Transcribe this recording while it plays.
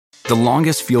The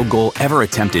longest field goal ever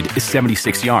attempted is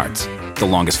 76 yards. The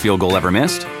longest field goal ever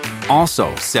missed?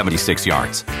 Also 76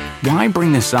 yards. Why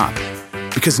bring this up?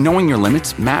 Because knowing your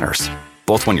limits matters,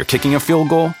 both when you're kicking a field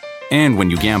goal and when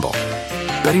you gamble.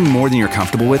 Betting more than you're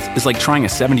comfortable with is like trying a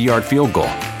 70-yard field goal.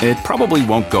 It probably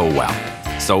won't go well.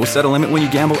 So set a limit when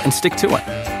you gamble and stick to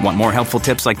it. Want more helpful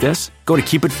tips like this? Go to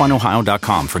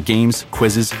keepitfunohio.com for games,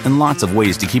 quizzes, and lots of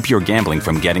ways to keep your gambling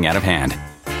from getting out of hand.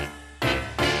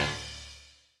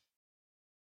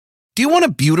 Do you want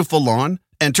a beautiful lawn?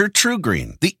 Enter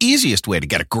TruGreen, the easiest way to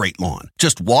get a great lawn.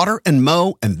 Just water and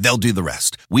mow, and they'll do the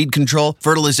rest. Weed control,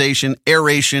 fertilization,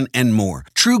 aeration, and more.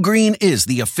 TruGreen is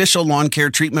the official lawn care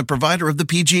treatment provider of the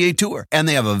PGA Tour, and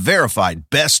they have a verified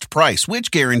best price, which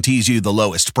guarantees you the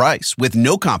lowest price with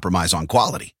no compromise on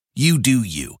quality. You do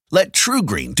you. Let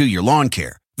TruGreen do your lawn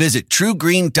care. Visit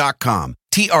TruGreen.com,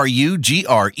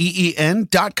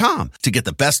 TruGreen.com to get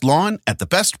the best lawn at the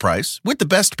best price with the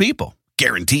best people.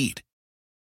 Guaranteed.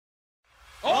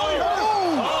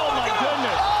 Oh my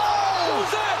goodness.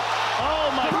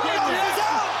 Oh my goodness.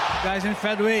 Guys in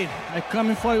featherweight, I'm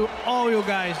coming for you, all you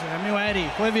guys. I'm ready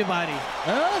for everybody.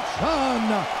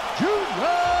 Edson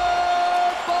Junior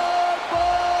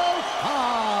Barbosa.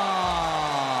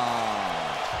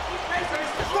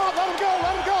 Let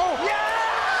him go.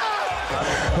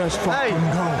 Yeah! Let's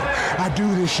fucking go. I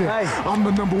do this shit. I'm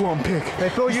the number one pick. They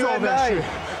throw you all that shit.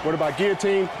 What about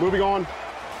guillotine? Moving on.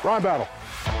 Ryan Battle.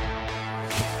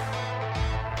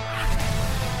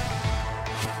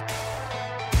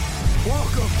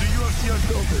 Welcome to UFC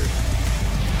Unfiltered.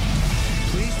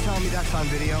 Please tell me that's on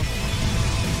video.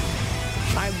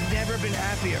 I've never been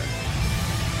happier.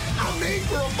 I'm made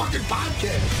for a fucking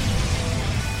podcast.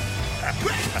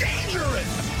 That's dangerous.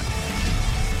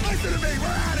 Listen to me, we're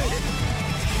at it.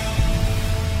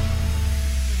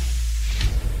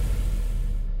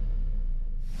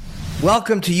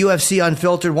 Welcome to UFC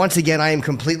Unfiltered. Once again, I am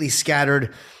completely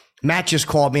scattered. Matt just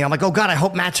called me. I'm like, oh God, I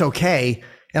hope Matt's okay.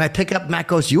 And I pick up, Matt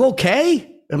goes, you okay? And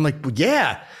I'm like, well,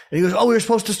 yeah. And he goes, oh, we were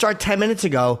supposed to start 10 minutes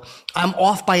ago. I'm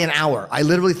off by an hour. I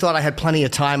literally thought I had plenty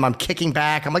of time. I'm kicking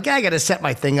back. I'm like, yeah, I got to set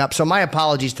my thing up. So my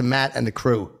apologies to Matt and the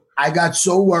crew. I got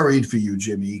so worried for you,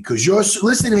 Jimmy, because you're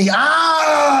listening to me.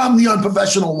 I'm the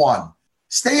unprofessional one.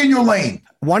 Stay in your lane.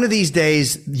 One of these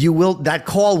days, that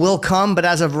call will come, but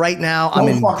as of right now, I'm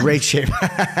in great shape.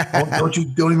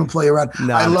 don't even play around.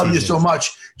 No, I love you so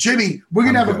much. Jimmy, we're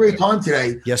going to have a great time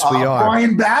today. Yes, we are.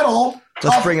 Ryan Battle,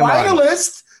 Let's bring him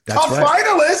finalist. On. Tough right.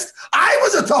 Finalist. I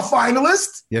was a tough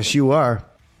finalist. Yes, you are.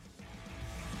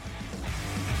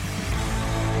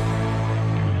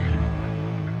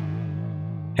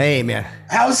 Hey, man.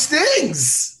 How's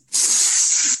things?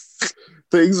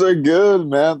 Things are good,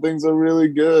 man. Things are really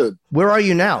good. Where are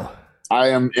you now? I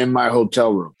am in my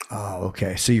hotel room. Oh,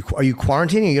 okay. So are you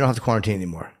quarantining or you don't have to quarantine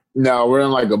anymore? No, we're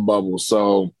in like a bubble.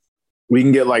 So we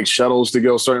can get like shuttles to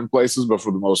go certain places, but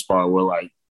for the most part, we're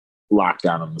like locked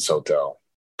down in this hotel.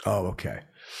 Oh, okay.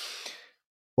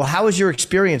 Well, how has your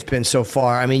experience been so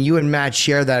far? I mean, you and Matt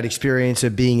share that experience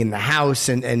of being in the house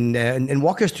and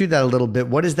walk us through that a little bit.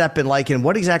 What has that been like and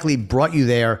what exactly brought you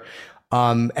there?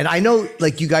 And I know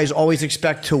like you guys always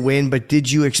expect to win, but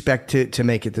did you expect to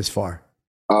make it this far?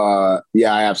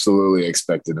 Yeah, I absolutely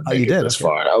expected to make it this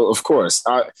far. Of course.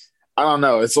 I don't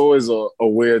know. It's always a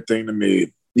weird thing to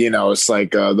me. You know, it's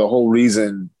like the whole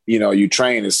reason, you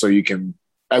train is so you can,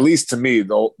 at least to me,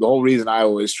 the whole reason I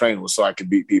always train was so I could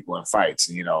beat people in fights.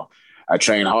 And, I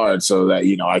train hard so that,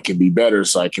 I can be better,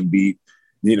 so I can beat,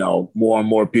 more and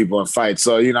more people in fights.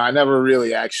 So, I never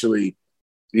really actually,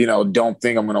 don't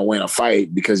think I'm going to win a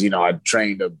fight because, I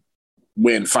train to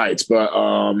win fights. But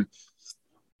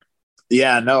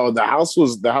yeah, no, the house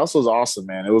was awesome,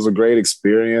 man. It was a great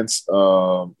experience.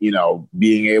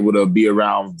 Being able to be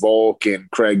around Volk and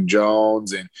Craig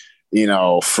Jones and,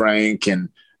 Frank and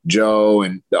Joe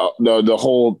and the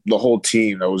whole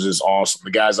team. That was just awesome. The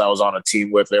guys I was on a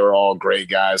team with, they were all great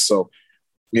guys. So,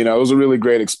 it was a really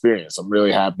great experience. I'm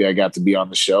really happy I got to be on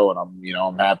the show, and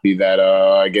I'm happy that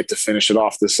I get to finish it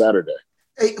off this Saturday.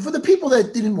 Hey, for the people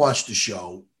that didn't watch the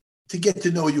show, to get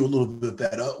to know you a little bit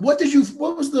better, what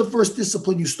was the first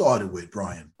discipline you started with,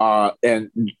 Brian? And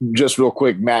just real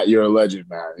quick, Matt, you're a legend,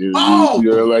 man.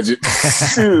 You're a legend.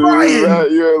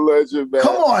 Brian, you're a legend, man.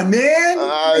 Come on, man.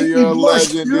 You're a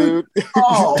legend, dude.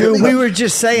 Oh, dude, we were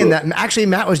just saying that. Actually,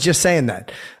 Matt was just saying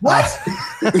that. What?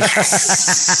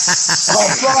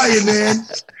 Oh, Brian, man.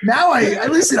 Now I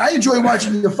listen. I enjoy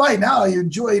watching the fight. Now I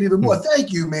enjoy it even more.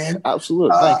 Thank you, man.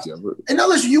 Absolutely. Thank you. And now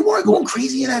listen, you weren't going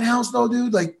crazy in that house, though,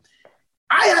 dude. Like,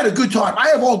 I had a good time. I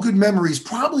have all good memories,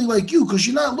 probably like you, because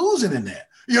you're not losing in there.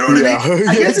 You know what I mean?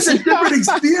 I guess it's a different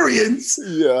experience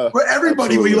for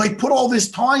everybody where you like put all this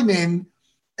time in,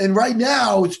 and right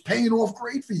now it's paying off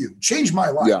great for you. Changed my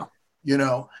life. Yeah. You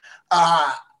know,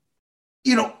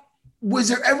 was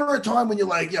there ever a time when you're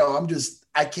like, yo,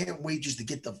 I can't wait just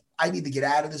to I need to get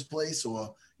out of this place,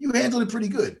 or you handled it pretty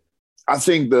good? I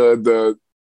think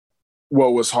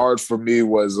what was hard for me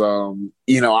was,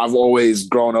 I've always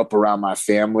grown up around my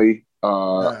family.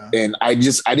 And I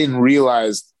didn't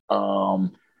realize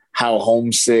how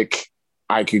homesick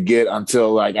I could get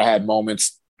until like I had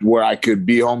moments where I could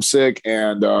be homesick.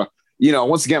 And,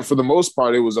 once again, for the most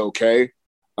part, it was okay.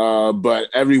 But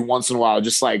every once in a while,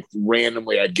 just like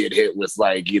randomly I'd get hit with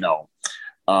like,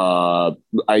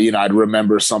 I'd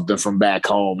remember something from back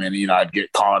home and, I'd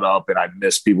get caught up and I'd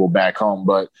miss people back home.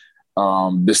 But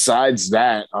besides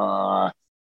that,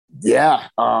 being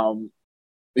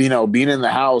in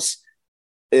the house,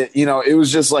 it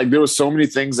was just like there was so many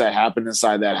things that happened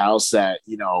inside that house that,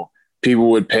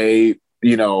 people would pay,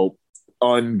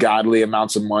 ungodly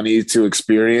amounts of money to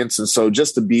experience. And so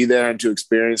just to be there and to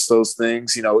experience those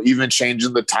things, even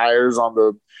changing the tires on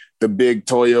the big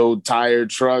Toyo tire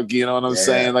truck, you know what I'm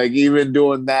saying? Like even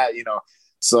doing that,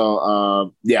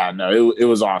 So, it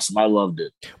was awesome. I loved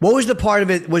it. What was the part of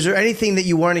it? Was there anything that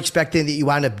you weren't expecting that you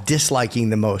wound up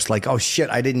disliking the most? Like, oh shit,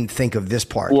 I didn't think of this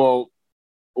part. Well,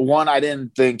 one, I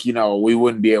didn't think, we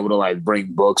wouldn't be able to like bring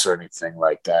books or anything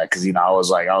like that. Cause, I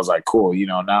was like, cool,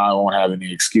 now I won't have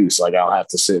any excuse. Like I'll have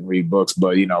to sit and read books,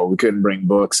 but we couldn't bring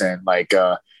books and like,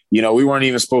 we weren't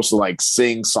even supposed to like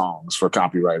sing songs for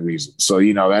copyright reasons. So,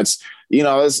 that's,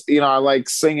 I like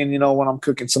singing, when I'm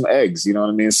cooking some eggs, you know what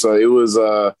I mean? So it was,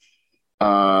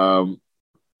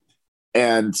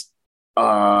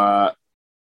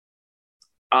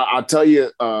 I'll tell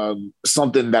you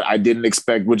something that I didn't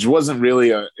expect, which wasn't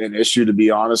really an issue, to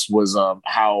be honest, was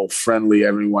how friendly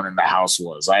everyone in the house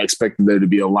was. I expected there to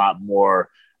be a lot more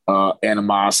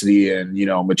animosity and,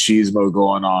 machismo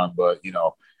going on, but,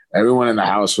 everyone in the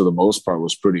house for the most part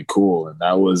was pretty cool. And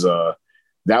that was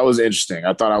interesting.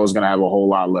 I thought I was going to have a whole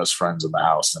lot less friends in the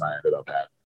house than I ended up having.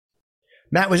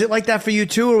 Matt, was it like that for you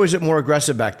too, or was it more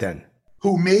aggressive back then?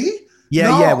 Who, me?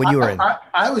 Yeah, when you were in.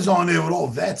 I was on there with all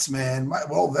vets, man.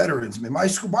 All veterans, man.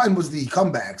 Mine was the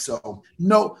comeback. So,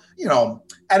 no,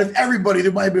 out of everybody,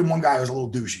 there might have been one guy who was a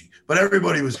little douchey, but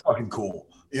everybody was fucking cool.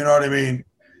 You know what I mean?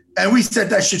 And we set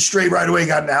that shit straight right away,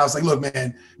 got in the house. Like, look,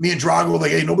 man, me and Drago were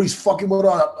like, hey, nobody's fucking with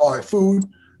our food.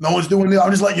 No one's doing it.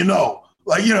 I'm just letting you know.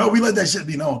 Like, we let that shit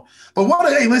be known. But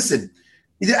hey, listen,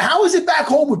 how is it back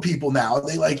home with people now? Are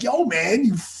they like, yo, man,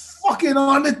 you fucking you're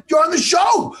on the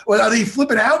show? Or are they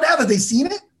flipping out now that they've seen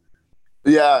it?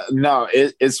 Yeah, no,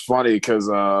 it's funny because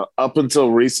up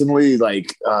until recently,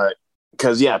 like,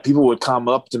 because people would come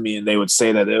up to me and they would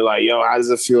say that they're like, yo, how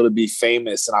does it feel to be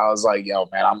famous? And I was like, yo,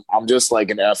 man, I'm just like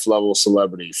an F-level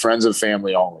celebrity, friends and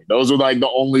family only. Those were like the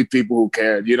only people who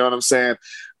cared. You know what I'm saying?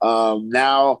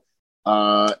 Now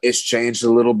it's changed a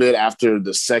little bit after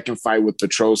the second fight with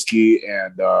Petroski.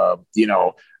 And,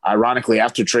 ironically,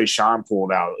 after Trey Sean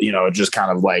pulled out, it just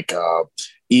kind of like I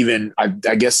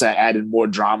guess that added more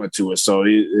drama to it. So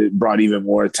it brought even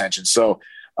more attention. So,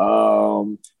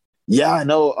 I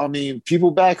know. I mean,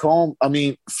 people back home,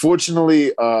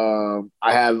 fortunately, I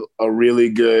have a really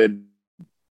good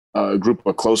group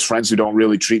of close friends who don't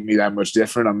really treat me that much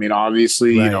different.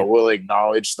 Obviously, right. We'll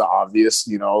acknowledge the obvious,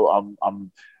 I'm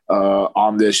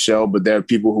on this show, but there are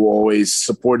people who always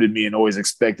supported me and always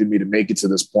expected me to make it to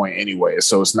this point anyway.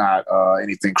 So it's not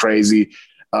anything crazy.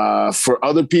 For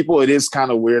other people, it is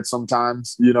kind of weird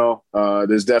sometimes,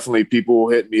 there's definitely people who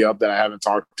hit me up that I haven't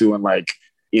talked to in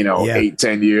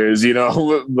 8-10 years,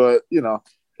 but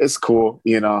it's cool.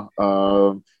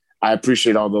 I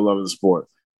appreciate all the love and support.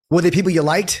 Were they people you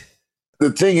liked?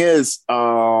 The thing is,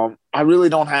 I really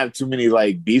don't have too many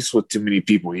beefs with too many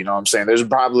people. You know what I'm saying? There's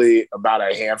probably about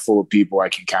a handful of people I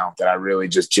can count that I really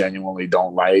just genuinely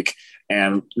don't like.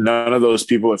 And none of those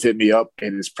people have hit me up,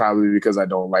 and it's probably because I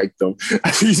don't like them.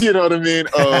 You know what I mean?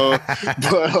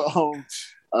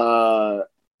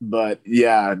 But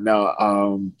yeah,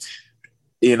 no.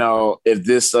 If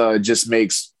this just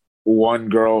makes one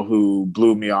girl who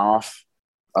blew me off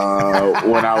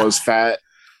when I was fat,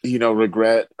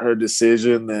 regret her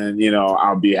decision, then,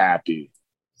 I'll be happy.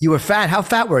 You were fat? How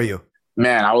fat were you?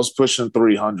 Man, I was pushing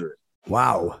 300.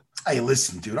 Wow. Hey,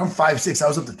 listen, dude, I'm 5'6". I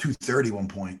was up to 230 one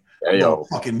point.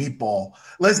 fucking meatball.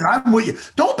 Listen, I'm with you.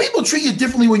 Don't people treat you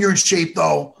differently when you're in shape,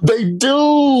 though? They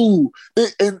do.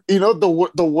 And you know, the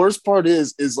worst part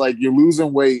is like you're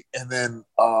losing weight, and then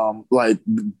like,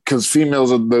 because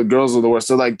the girls are the worst.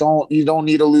 They're like, you don't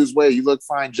need to lose weight. You look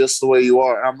fine just the way you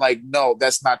are. And I'm like, no,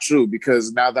 that's not true,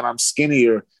 because now that I'm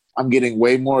skinnier, I'm getting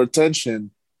way more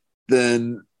attention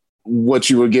than what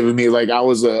you were giving me. Like I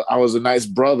was a nice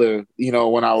brother, you know,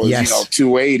 when I was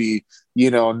 280. You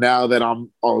know, now that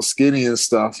I'm all skinny and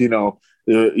stuff, you know,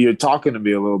 you're talking to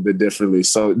me a little bit differently.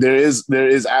 So there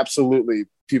is absolutely,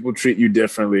 people treat you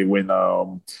differently when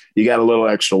you got a little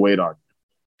extra weight on.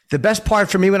 The best part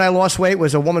for me when I lost weight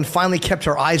was a woman finally kept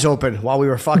her eyes open while we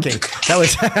were fucking. That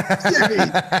was.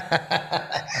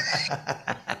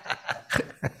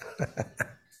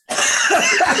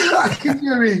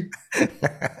 Jimmy.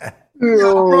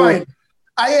 Right.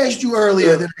 I asked you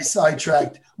earlier that I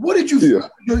sidetracked. What did you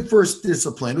your first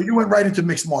discipline? You went right into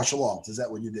mixed martial arts. Is that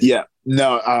what you did? Yeah.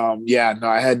 No.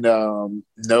 I had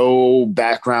no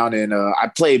background in.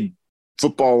 I played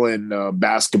football and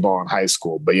basketball in high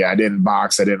school, but I didn't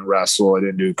box. I didn't wrestle. I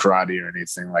didn't do karate or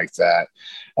anything like that.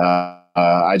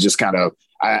 I just kind of.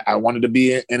 I wanted to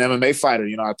be an MMA fighter.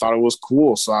 You know, I thought it was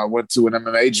cool. So I went to an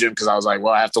MMA gym because I was like,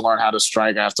 well, I have to learn how to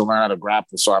strike. I have to learn how to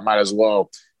grapple. So I might as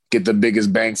well get the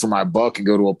biggest bang for my buck and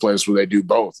go to a place where they do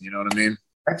both. You know what I mean?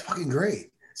 That's fucking great.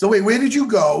 So wait, where did you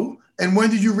go? And when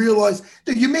did you realize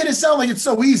that you made it sound like it's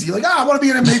so easy? Like, I want to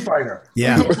be an MMA fighter.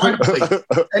 Yeah.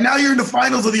 And now you're in the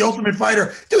finals of the Ultimate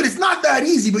Fighter. Dude, it's not that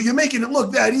easy, but you're making it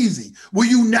look that easy. Were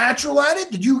you natural at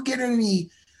it? Did you get any,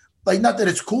 like, not that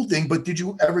it's a cool thing, but did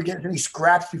you ever get any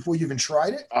scraps before you even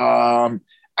tried it? I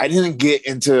didn't get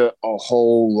into a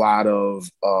whole lot of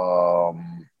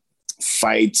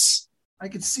fights. I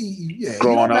could see,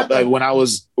 growing up, like when I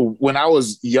was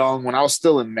young, when I was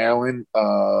still in Maryland,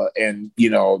 and you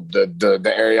know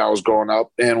the area I was growing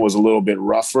up in was a little bit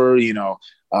rougher. You know,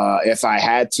 if I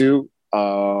had to,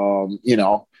 you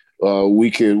know, we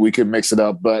could mix it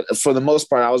up. But for the most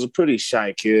part, I was a pretty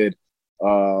shy kid.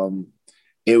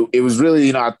 It was really,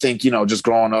 you know, I think, you know, just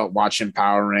growing up watching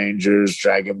Power Rangers,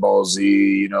 Dragon Ball Z,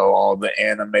 you know, all the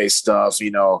anime stuff, you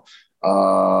know,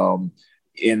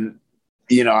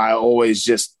 you know, I always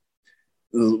just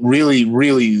really,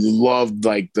 really loved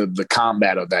like the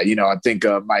combat of that. You know, I think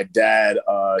my dad,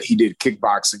 he did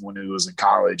kickboxing when he was in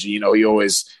college. You know, he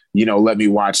always, you know, let me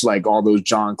watch like all those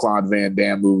Jean-Claude Van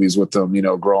Damme movies with him, you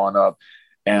know, growing up.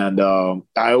 And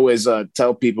I always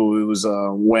tell people it was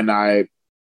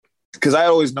because I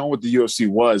always known what the UFC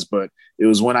was, but it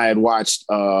was when I had watched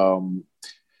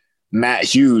Matt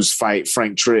Hughes fight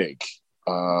Frank Trigg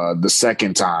the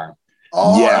second time.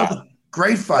 Oh, yeah.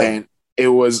 Great fight. And it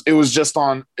was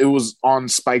on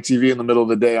Spike TV in the middle of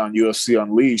the day on UFC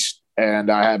Unleashed. And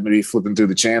I happened to be flipping through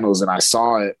the channels and I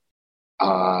saw it.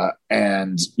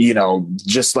 And, you know,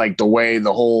 just like the way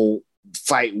the whole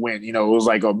fight went, you know, it was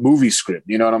like a movie script,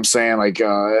 you know what I'm saying? Like,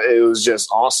 it was just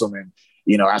awesome. And,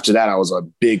 you know, after that, I was a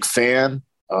big fan.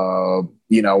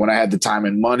 You know, when I had the time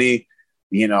and money,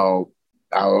 you know,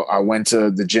 I went to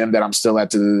the gym that I'm still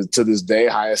at to this day,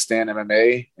 Highest Stand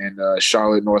MMA in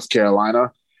Charlotte, North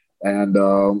Carolina. And,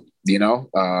 you know,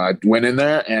 I went in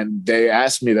there and they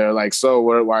asked me, they're like, so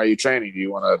why are you training?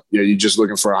 Are you just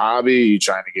looking for a hobby? Are you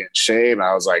trying to get in shape? And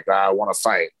I was like, I want to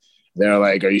fight. They're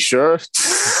like, are you sure?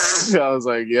 I was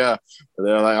like, yeah.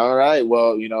 They're like, all right,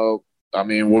 well, you know, I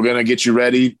mean, we're going to get you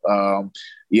ready.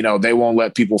 You know, they won't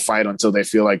let people fight until they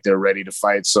feel like they're ready to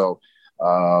fight. So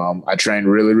I trained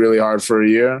really, really hard for a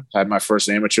year. Had my first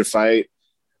amateur fight.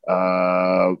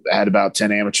 Had about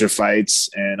 10 amateur fights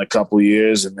in a couple of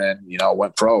years and then, you know,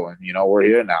 went pro and, you know, we're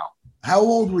here now. How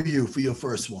old were you for your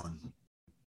first one?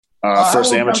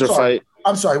 First amateur fight?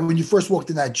 I'm sorry. When you first walked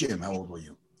in that gym, how old were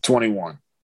you? 21.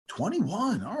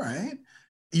 21. All right.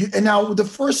 And now the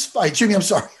first fight, Jimmy, I'm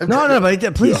sorry. No,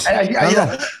 but please. I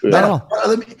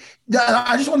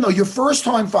just want to know your first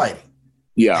time fighting.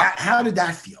 Yeah. How did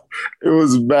that feel? It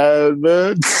was bad,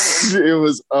 man. It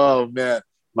was, oh man.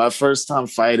 My first time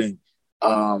fighting,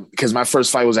 because my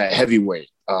first fight was at heavyweight.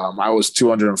 I was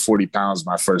 240 pounds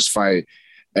my first fight.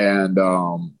 And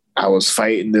I was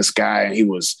fighting this guy and he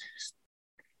was,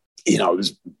 you know,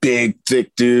 this big,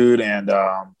 thick dude. And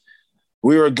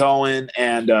we were going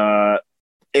and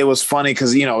it was funny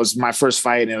because, you know, it was my first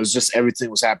fight and it was just everything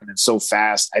was happening so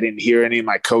fast. I didn't hear any of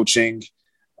my coaching.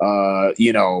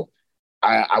 You know,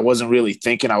 I wasn't really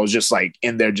thinking. I was just like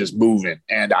in there just moving.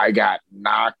 And I got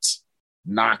knocked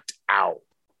out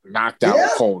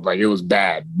cold. Like it was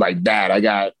bad. I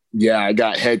got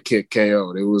head kick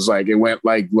KO'd. It was like, it went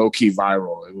like low key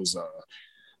viral. It was,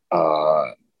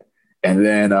 And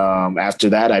then after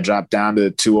that, I dropped down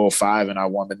to 205 and I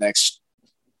won the next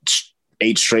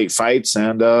 8 straight fights.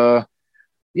 And I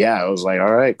was like,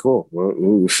 all right, cool.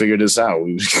 We figured this out.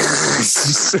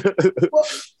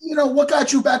 Well, what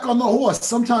got you back on the horse?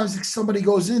 Sometimes if somebody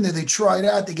goes in there, they try it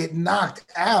out, they get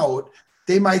knocked out.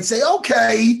 They might say,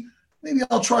 okay, maybe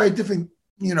I'll try a different,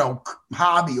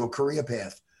 hobby or career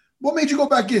path. What made you go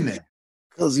back in there?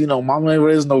 Because, mama ain't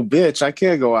raised no bitch. I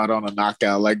can't go out on a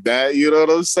knockout like that. You know what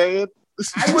I'm saying?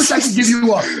 I wish I could give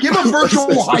you a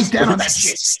virtual height down on that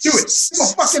shit. Do it. Give a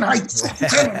fucking height.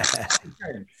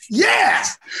 Yeah.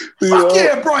 Fuck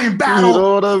yeah, Brian Battle. You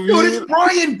know what I mean? Dude, it's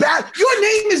Brian Battle. Your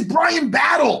name is Brian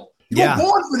Battle. You were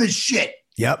born for this shit.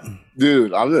 Yep.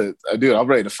 Dude, I'm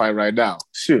ready to fight right now.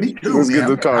 Shit. Let's get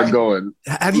the card going.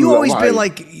 Have you always been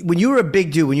like, when you were a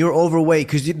big dude, when you were overweight,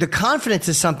 because the confidence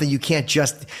is something you can't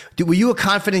just do. Were you a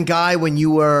confident guy when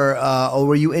you were, or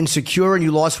were you insecure and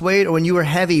you lost weight? Or when you were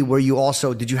heavy,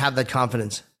 did you have that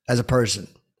confidence as a person?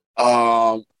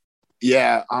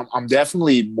 Yeah, I'm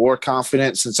definitely more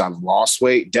confident since I've lost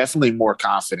weight. Definitely more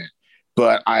confident.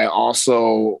 But I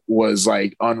also was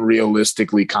like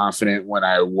unrealistically confident when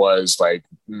I was like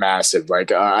massive.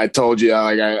 Like I told you,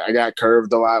 I got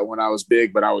curved a lot when I was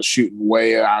big, but I was shooting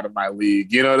way out of my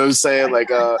league. You know what I'm saying?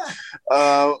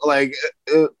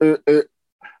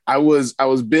 I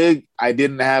was big. I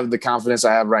didn't have the confidence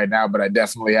I have right now, but I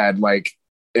definitely had like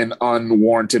an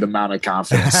unwarranted amount of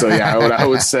confidence. So yeah, I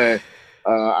would say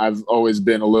I've always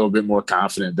been a little bit more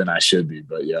confident than I should be.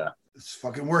 But yeah, it's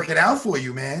fucking working out for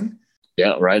you, man.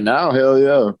 Yeah, right now, hell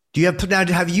yeah.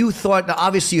 Have you thought,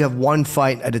 obviously you have one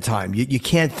fight at a time. You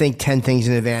can't think 10 things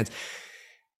in advance.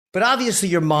 But obviously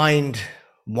your mind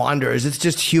wanders. It's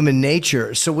just human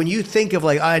nature. So when you think of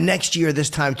like next year, this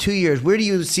time, 2 years, where do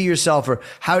you see yourself, or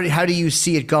how do you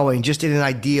see it going? Just in an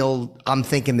ideal, I'm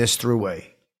thinking this through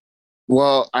way.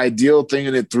 Well, ideal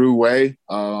thinking it through way.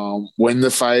 Win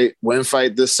fight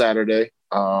this Saturday.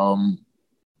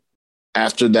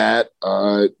 After that,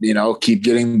 keep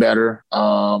getting better.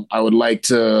 I would like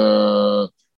to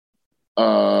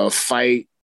fight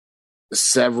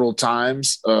several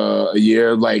times a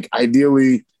year. Like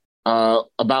ideally,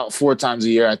 about 4 times a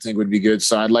year, I think would be good.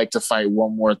 So I'd like to fight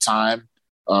one more time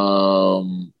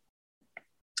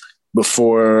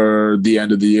before the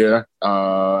end of the year.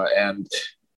 And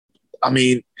I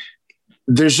mean,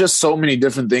 there's just so many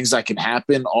different things that can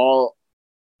happen. All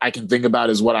I can think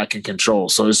about is what I can control.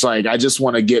 So it's like, I just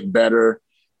want to get better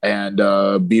and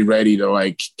be ready to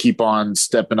like keep on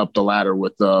stepping up the ladder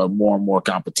with more and more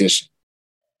competition.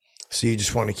 So you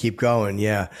just want to keep going.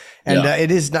 Yeah. And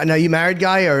it is now, you married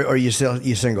guy or you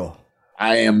single?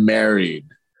 I am married.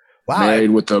 Wow. Married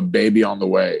with a baby on the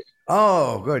way.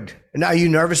 Oh, good. Now, are you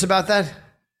nervous about that?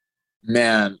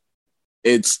 Man,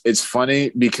 it's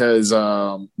funny because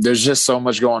there's just so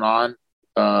much going on.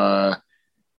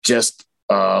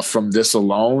 From this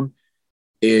alone,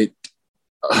 it's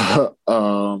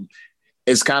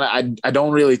kind of, I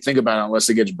don't really think about it unless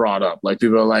it gets brought up. Like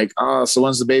people are like, oh, so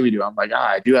when's the baby due? I'm like,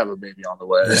 I do have a baby on the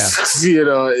way. Yeah.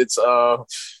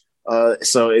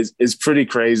 So it's pretty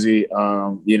crazy.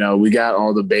 We got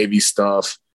all the baby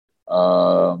stuff.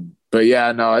 But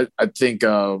yeah, no, I think,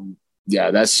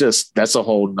 that's a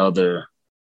whole nother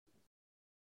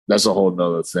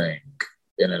thing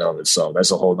in and of itself.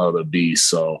 That's a whole nother beast.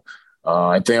 So,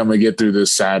 I think I'm going to get through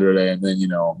this Saturday and then,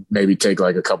 maybe take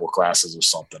like a couple classes or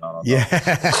something. I don't know. Yeah.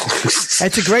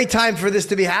 It's a great time for this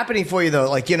to be happening for you though.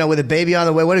 Like, with a baby on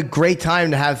the way, what a great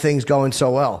time to have things going so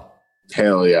well.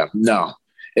 Hell yeah. No,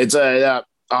 it's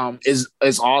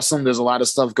awesome. There's a lot of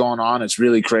stuff going on. It's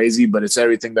really crazy, but it's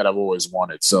everything that I've always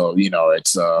wanted. So,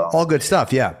 it's all good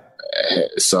stuff. Yeah.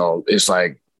 So it's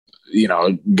like,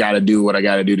 got to do what I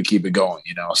got to do to keep it going,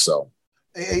 so.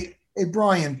 Hey,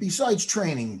 Brian, besides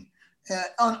training,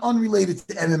 unrelated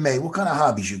to MMA, what kind of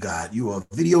hobbies you got? You a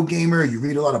video gamer? You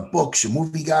read a lot of books? You a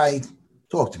movie guy?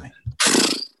 Talk to me.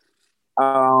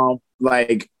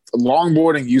 Like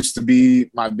longboarding used to be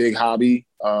my big hobby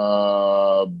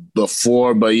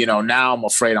before, but now I'm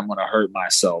afraid I'm gonna hurt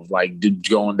myself, like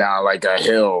going down like a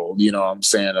hill. What I'm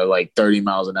saying, at like 30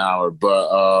 miles an hour.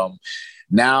 But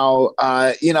now,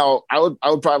 I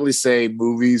would probably say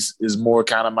movies is more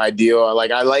kind of my deal.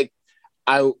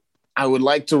 I would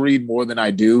like to read more than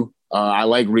I do. I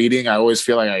like reading. I always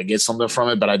feel like I get something from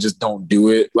it, but I just don't do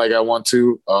it like I want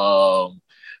to.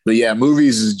 But yeah,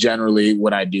 movies is generally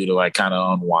what I do to like kind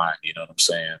of unwind. You know what I'm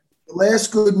saying? The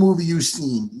last good movie you've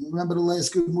seen. Do you remember the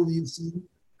last good movie you've seen?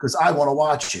 Because I want to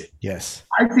watch it. Yes.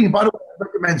 I think, by the way, I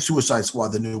recommend Suicide Squad,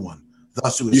 the new one. The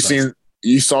Suicide Squad.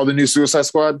 You saw the new Suicide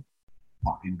Squad?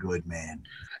 fucking good, man.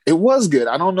 It was good.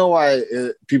 I don't know why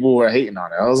people were hating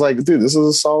on it. I was like, dude, this is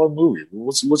a solid movie.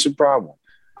 What's your problem?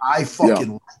 I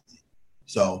fucking liked it.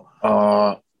 So,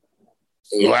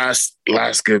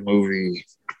 last good movie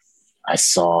I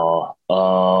saw.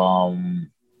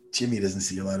 Jimmy doesn't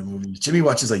see a lot of movies. Jimmy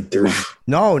watches like dirty.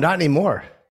 No, not anymore.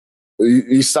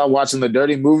 You stopped watching the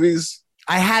dirty movies?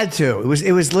 I had to.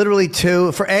 It was literally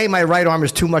two. For A, my right arm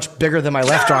is too much bigger than my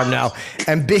left arm now,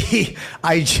 and B,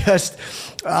 I just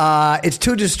it's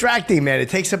too distracting, man. It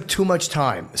takes up too much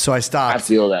time, so I stopped. I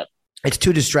feel that. It's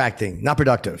too distracting, not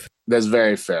productive. That's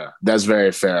very fair.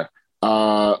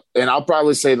 And I'll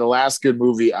probably say the last good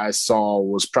movie I saw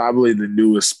was probably the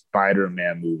newest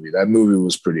Spider-Man movie. That movie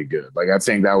was pretty good. Like, I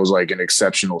think that was like an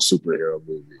exceptional superhero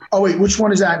movie. Oh wait, which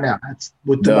one is that now? That's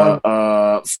with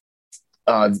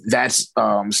that's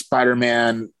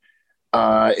Spider-Man.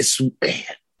 It's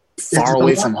Far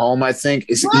Away from Home, I think.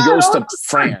 He goes to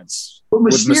France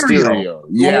with Mysterio.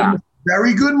 Yeah,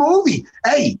 very good movie.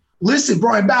 Hey, listen,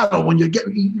 Brian Battle, when you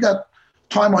got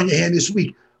time on your hand this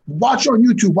week, watch on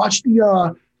YouTube. Watch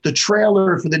the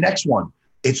trailer for the next one.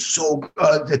 It's so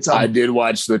I did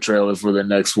watch the trailer for the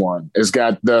next one. It's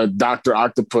got the Dr.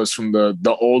 Octopus from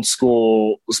the old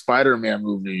school Spider-Man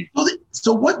movie.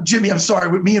 So what, Jimmy? I'm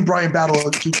sorry, with me and Brian Battle.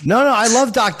 No, I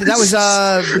love Doctor. That was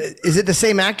is it the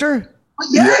same actor?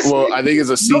 Yes. Yeah, well, I think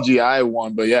it's a CGI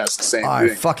one, but yeah, it's the same thing. I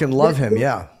fucking love him.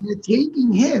 Yeah. They're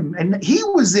taking him, and he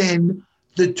was in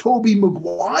the Tobey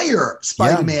Maguire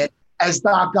Spider-Man as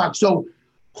Doc. So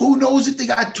who knows if they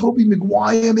got Tobey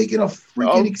Maguire making a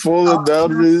freaking... I'm pulling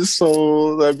down his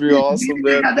soul. That'd be awesome,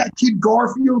 man. They got that kid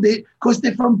Garfield, because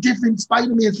they're from different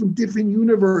Spider-Mans from different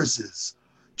universes.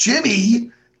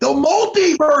 Jimmy, the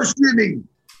multiverse, Jimmy.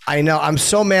 I know. I'm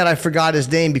so mad I forgot his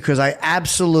name because I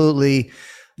absolutely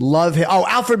love him. Oh,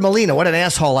 Alfred Molina. What an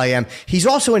asshole I am. He's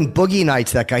also in Boogie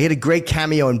Nights, that guy. He had a great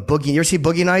cameo in Boogie. You ever see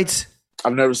Boogie Nights?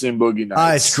 I've never seen Boogie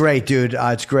Nights. It's great, dude.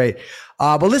 It's great.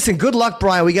 But listen, good luck,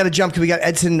 Brian. We got to jump because we got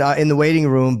Edson in the waiting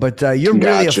room. But you're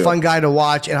really a fun guy to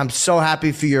watch, and I'm so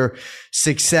happy for your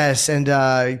success. And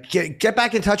get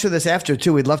back in touch with us after,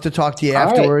 too. We'd love to talk to you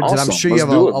afterwards. Awesome. And I'm sure you have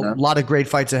a lot of great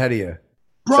fights ahead of you.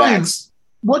 Brian,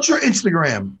 what's your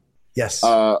Instagram? Yes.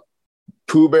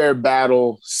 Pooh Bear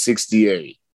Battle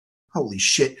 68. Holy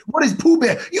shit. What is Pooh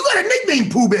Bear? You got a nickname,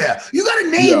 Pooh Bear. You got a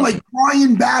name like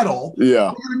Brian Battle.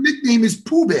 Yeah. Your nickname is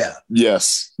Pooh Bear.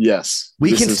 Yes.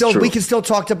 We can still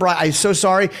talk to Brian. I'm so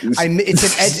sorry. It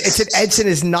said Edson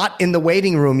is not in the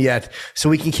waiting room yet, so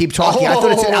we can keep talking. I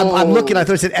thought it said, I'm looking. I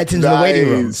thought it said Edson's in the waiting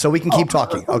room, so we can keep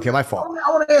talking. Okay, my fault.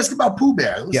 I want to ask about Pooh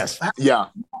Bear. Listen, yes. Yeah.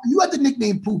 You had the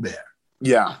nickname Pooh Bear.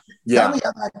 Yeah. Tell me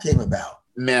how that came about.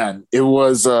 Man, it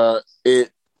was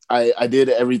I did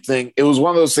everything. It was one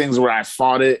of those things where I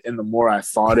fought it, and the more I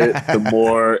fought it, the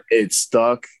more it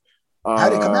stuck. How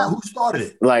did it come out? Who started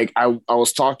it? Like I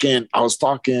was talking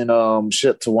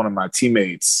shit to one of my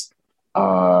teammates,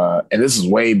 and this is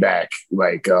way back.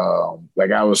 Like I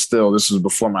was this was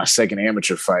before my second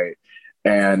amateur fight,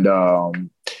 and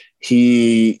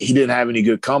he didn't have any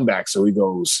good comebacks, so he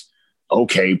goes,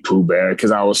 "Okay, Pooh Bear,"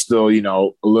 because I was still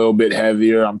a little bit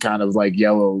heavier. I'm kind of like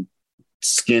yellow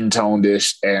skin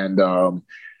toned-ish, and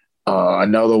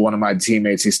another one of my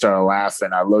teammates, he started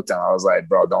laughing. I looked at him, I was like,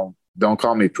 bro, don't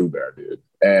call me Pooh Bear, dude.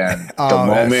 And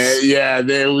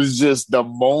it was just the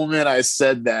moment I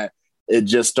said that, it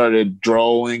just started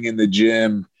drooling in the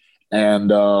gym. And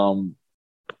but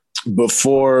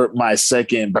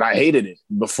I hated it.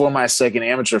 Before my second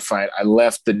amateur fight, I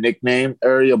left the nickname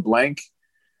area blank.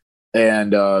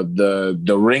 And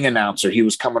the ring announcer, he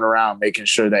was coming around making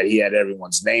sure that he had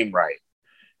everyone's name right.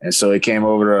 And so he came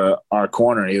over to our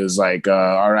corner. He was like,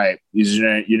 all right,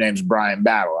 your name's Brian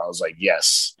Battle. I was like,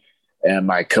 yes. And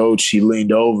my coach, he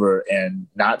leaned over and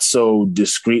not so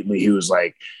discreetly, he was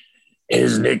like,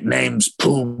 his nickname's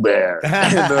Pooh Bear.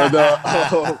 The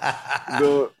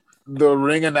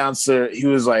ring announcer, he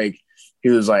was like,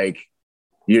 you're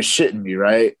shitting me,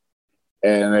 right?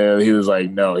 And he was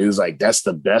like, no. He was like, that's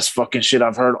the best fucking shit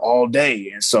I've heard all day.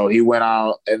 And so he went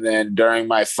out, and then during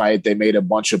my fight, they made a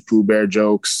bunch of Pooh Bear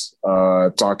jokes,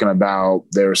 talking about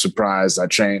they were surprised I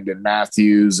trained in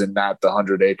Matthews and not the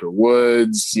 100 Acre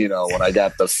Woods. When I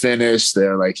got the finish,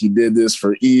 they're like, he did this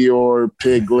for Eeyore,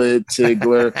 Piglet,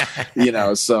 Tigler,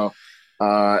 so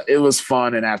it was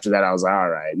fun. And after that, I was like, all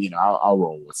right, I'll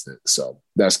roll with it. So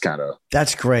that's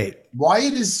great. Why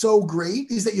it is so great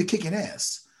is that you're kicking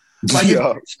ass. Like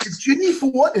if Jimmy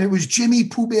fought, and it was Jimmy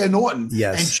Pooh Bear Norton,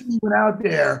 yes, and Jimmy went out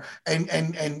there and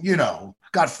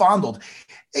got fondled.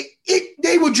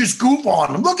 They would just goof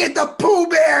on him. Look at the Pooh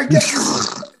Bear. They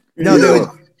were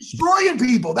destroying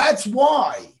people. That's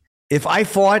why. If I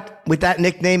fought with that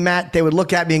nickname, Matt, they would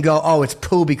look at me and go, "Oh, it's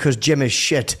Pooh because Jim is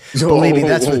shit." Believe me,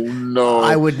 that's what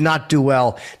I would not do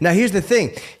well. Now, here's the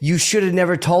thing: you should have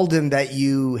never told him that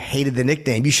you hated the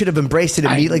nickname. You should have embraced it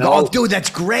immediately. Go, "Oh, dude, that's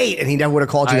great," and he never would have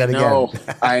called you that again.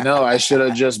 I know. I should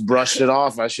have just brushed it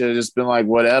off. I should have just been like,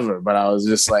 "Whatever." But I was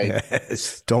just like,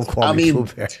 "Don't call me Pooh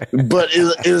Bear." But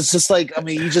it was just like,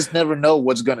 you just never know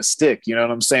what's gonna stick. You know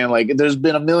what I'm saying? Like, there's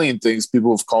been a million things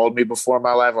people have called me before in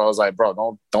my life. I was like,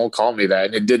 "Bro, don't call me that,"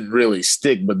 and it didn't really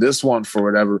stick. But this one, for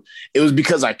whatever, it was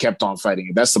because I kept on fighting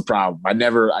it. That's the problem. I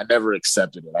never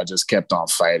accepted it. I just kept on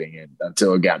fighting it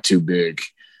until it got too big.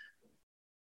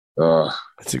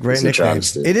 It's a great nickname.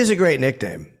 It is a great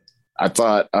nickname. I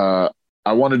thought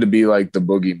I wanted to be like the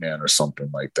Boogeyman or something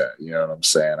like that. You know what I'm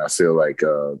saying? I feel like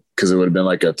because it would have been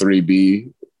like a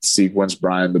 3B sequence,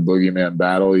 Brian the Boogeyman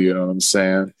battle. You know what I'm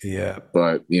saying? Yeah.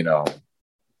 But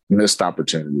missed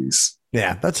opportunities.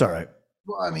 Yeah, that's all right.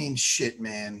 Well, I mean, shit,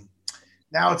 man.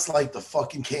 Now it's like the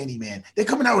fucking Candyman. They're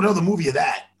coming out with another movie of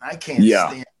that. I can't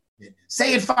stand it.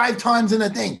 Say it 5 times in a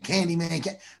thing.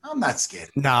 Candyman. I'm not scared.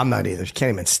 No, I'm not either.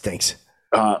 Candyman stinks.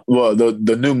 Well,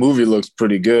 the new movie looks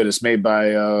pretty good. It's made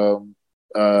by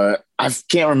I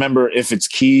can't remember if it's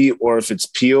Key or if it's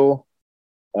Peele.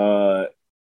 I'm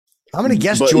gonna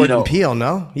guess Jordan Peele.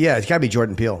 No, yeah, it's gotta be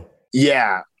Jordan Peele.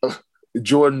 Yeah,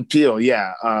 Jordan Peele.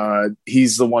 Yeah,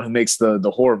 he's the one who makes the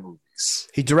horror movies.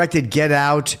 He directed Get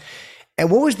Out,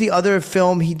 and what was the other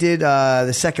film he did?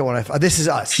 The second one. This Is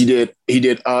Us. He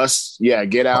did Us. Yeah,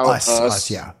 Get Out.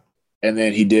 Us. Yeah, and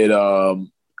then he did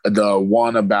the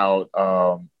one about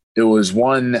it was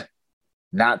one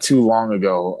not too long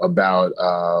ago about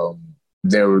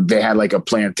they had like a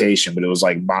plantation, but it was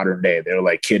like modern day. They were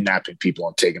like kidnapping people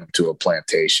and taking them to a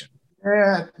plantation.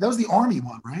 Yeah, that was the army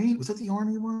one, right? Was that the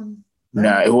army one?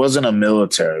 No, it wasn't a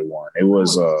military one. It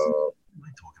was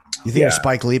you think of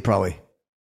Spike Lee probably?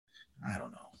 I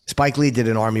don't know. Spike Lee did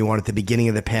an army one at the beginning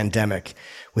of the pandemic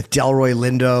with Delroy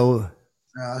Lindo.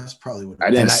 That's probably what I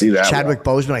didn't see that. Chadwick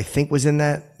Boseman, I think, was in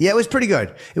that. Yeah, it was pretty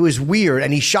good. It was weird,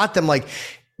 and he shot them like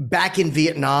back in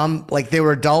Vietnam, like they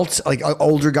were adults, like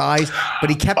older guys,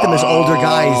 but he kept them as older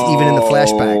guys even in the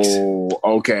flashbacks.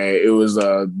 Oh, okay. It was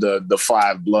the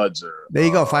Five Bloods. There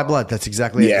you go, Five Blood. That's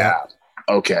exactly it. Yeah.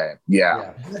 Okay.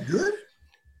 Yeah. Is that good?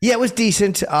 Yeah, it was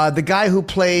decent. The guy who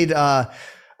played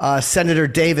Senator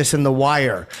Davis in The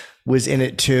Wire was in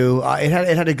it too. It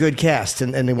had a good cast,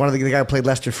 and one of the guy who played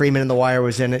Lester Freeman in The Wire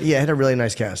was in it. Yeah, it had a really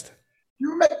nice cast.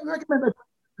 You recommend I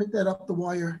pick that up, The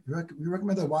Wire? You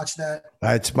recommend I watch that?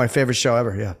 It's my favorite show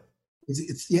ever. Yeah.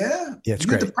 Yeah, it's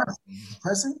great.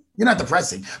 Depressing? You're not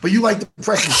depressing, but you like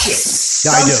depressing shit.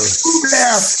 Yeah, I do.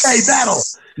 Hey, battle.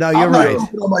 No, you're right.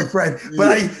 My friend,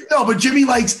 but Jimmy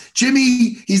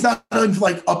he's not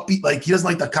like upbeat. Like he doesn't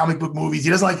like the comic book movies. He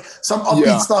doesn't like some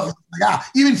upbeat stuff. Like,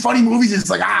 even funny movies. It's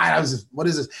like what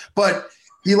is this? But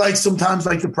he likes sometimes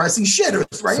like depressing shit,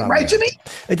 right, Jimmy?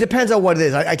 It depends on what it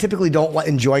is. I typically don't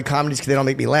enjoy comedies because they don't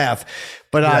make me laugh.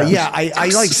 But I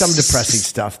like some depressing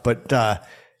stuff. But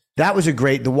that was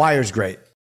The Wire's great.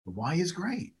 The Wire is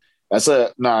great. My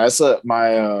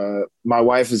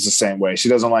wife is the same way. She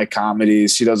doesn't like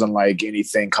comedies. She doesn't like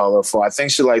anything colorful. I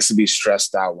think she likes to be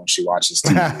stressed out when she watches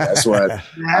TV. That's what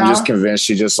I'm just convinced.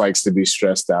 She just likes to be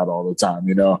stressed out all the time.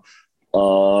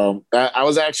 I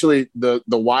was actually the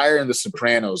Wire and The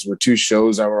Sopranos were 2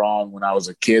 shows that were on when I was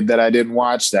a kid that I didn't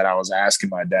watch, that I was asking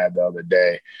my dad the other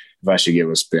day if I should give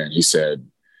a spin. He said,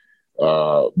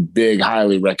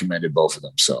 highly recommended both of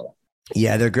them. So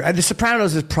yeah, they're great. The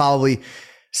Sopranos is probably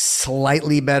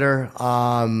slightly better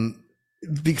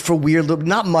for weird,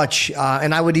 not much.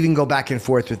 And I would even go back and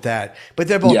forth with that, but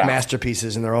they're both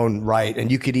masterpieces in their own right.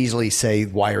 And you could easily say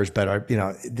Wire's better.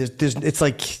 It's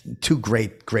like 2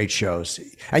 great shows.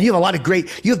 And you have a lot of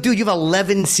you have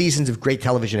 11 seasons of great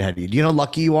television ahead of you. Do you know how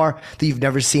lucky you are that you've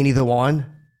never seen either one?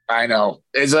 I know.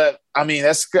 That's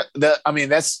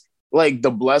like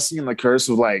the blessing and the curse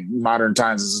of like modern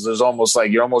times is there's almost like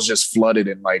you're almost just flooded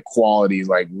in like quality,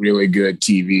 like really good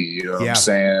TV. You know what I'm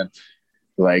saying?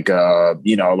 Like,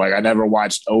 like I never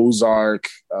watched Ozark.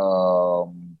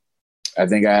 I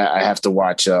think I have to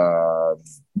watch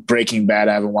Breaking Bad.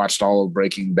 I haven't watched all of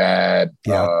Breaking Bad.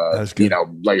 Yeah, that's good.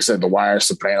 Like I said, The Wire,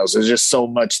 Sopranos. There's just so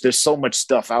much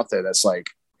stuff out there that's like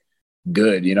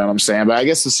good. You know what I'm saying? But I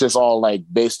guess it's just all like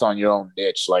based on your own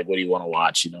niche. Like, what do you want to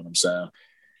watch? You know what I'm saying?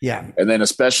 Yeah. And then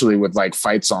especially with like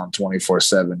fights on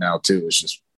 24/7 now too.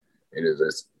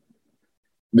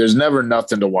 There's never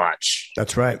nothing to watch.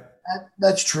 That's right.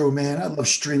 That's true, man. I love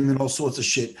streaming all sorts of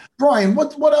shit. Brian,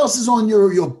 what else is on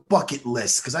your bucket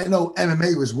list? Because I know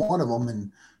MMA was one of them,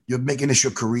 and you're making this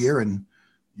your career, and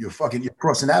you're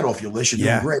crossing that off your list. You're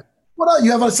doing great. What else?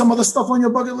 You have some other stuff on your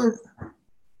bucket list?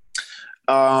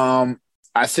 I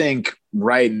think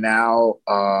right now,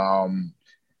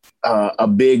 a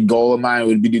big goal of mine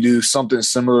would be to do something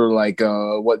similar like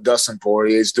what Dustin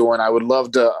Poirier is doing. I would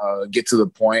love to get to the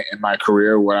point in my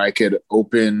career where I could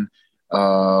open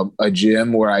a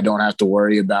gym where I don't have to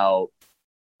worry about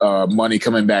money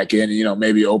coming back in,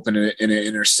 maybe open it in an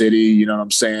inner city, you know what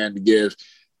I'm saying, to give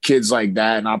kids like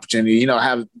that an opportunity,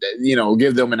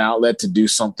 give them an outlet to do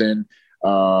something,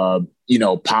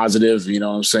 positive, you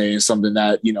know what I'm saying, something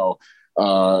that,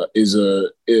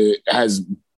 has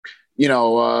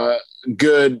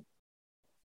good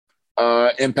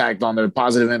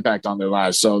positive impact on their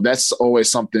lives. So that's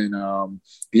always something,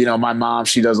 my mom,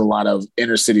 she does a lot of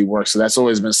inner city work. So that's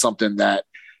always been something that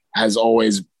has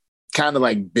always kind of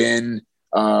like been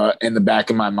in the back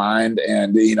of my mind.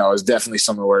 And, it's definitely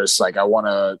something where it's like, I want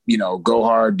to, go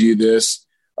hard, do this,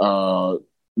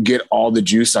 get all the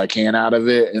juice I can out of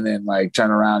it. And then like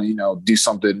turn around, do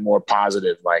something more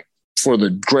positive, like for the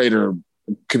greater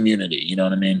community. You know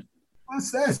what I mean?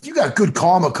 You got good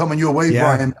karma coming your way,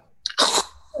 yeah. Brian.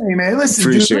 Hey, man, listen,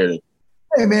 appreciate it.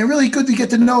 Hey, man, really good to get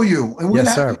to know you. And we're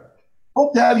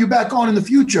hope to have you back on in the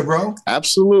future, bro.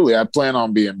 Absolutely. I plan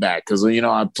on being back because,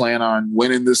 I plan on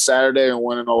winning this Saturday and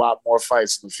winning a lot more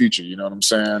fights in the future. You know what I'm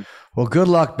saying? Well, good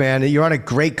luck, man. You're on a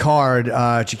great card.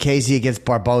 Chikadze against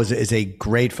Barboza is a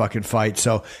great fucking fight.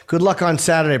 So good luck on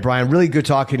Saturday, Brian. Really good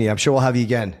talking to you. I'm sure we'll have you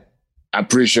again. I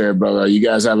appreciate it, brother. You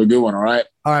guys have a good one, all right?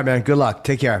 All right, man. Good luck.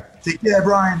 Take care. Take care,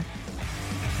 Brian.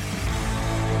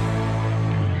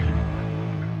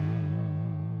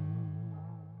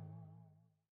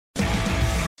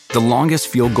 The longest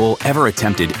field goal ever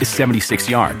attempted is 76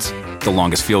 yards. The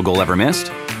longest field goal ever missed?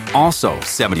 Also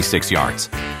 76 yards.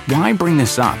 Why bring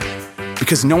this up?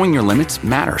 Because knowing your limits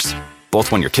matters, both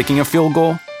when you're kicking a field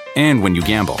goal and when you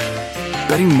gamble.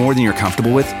 Betting more than you're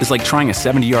comfortable with is like trying a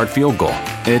 70-yard field goal.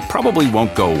 It probably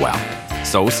won't go well.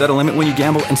 So set a limit when you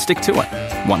gamble and stick to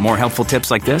it. Want more helpful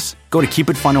tips like this? Go to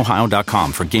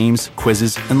keepitfunohio.com for games,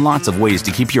 quizzes, and lots of ways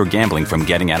to keep your gambling from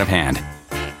getting out of hand.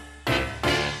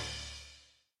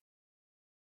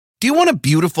 Do you want a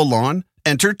beautiful lawn?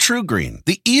 Enter TruGreen,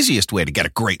 the easiest way to get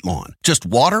a great lawn. Just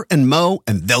water and mow,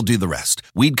 and they'll do the rest.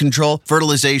 Weed control,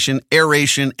 fertilization,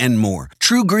 aeration, and more.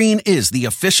 TruGreen is the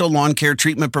official lawn care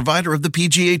treatment provider of the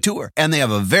PGA Tour, and they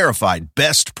have a verified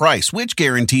best price, which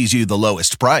guarantees you the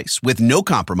lowest price with no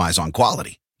compromise on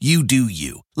quality. You do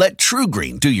you. Let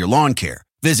TruGreen do your lawn care.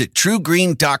 Visit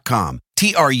TruGreen.com,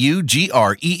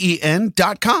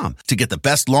 TruGreen.com, to get the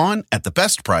best lawn at the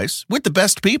best price with the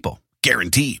best people.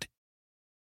 Guaranteed.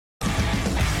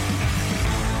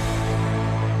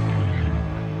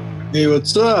 Hey,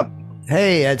 what's up?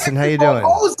 Hey, Edson, how you doing?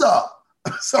 What's up?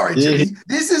 Sorry, Jimmy.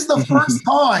 This is the first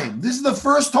time. This is the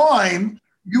first time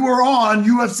you were on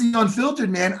UFC Unfiltered,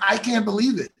 man. I can't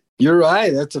believe it. You're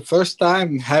right. That's the first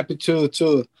time. Happy to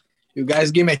you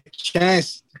guys give me a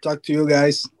chance to talk to you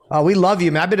guys. Oh, we love you,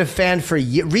 man. I've been a fan for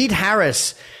years. Reed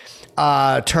Harris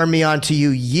turned me on to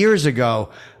you years ago,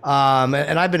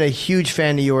 and I've been a huge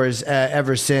fan of yours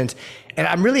ever since. And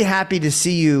I'm really happy to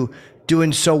see you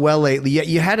doing so well lately.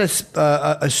 You had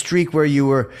a streak where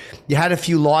you had a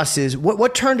few losses.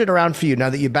 What turned it around for you now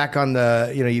that you're back on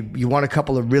the, you won a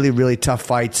couple of really, really tough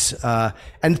fights,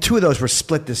 and two of those were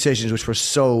split decisions, which were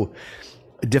so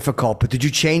difficult. But did you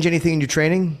change anything in your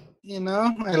training?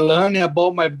 I learned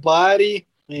about my body,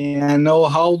 and I know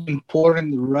how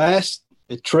important the rest.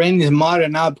 The training is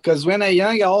modern now, because when I was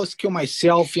young, I always kill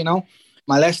myself,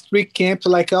 My last 3 camps,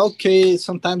 okay,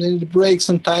 sometimes I need a break,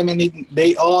 sometimes I need a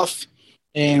day off,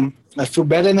 and I feel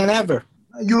better than ever.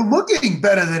 You're looking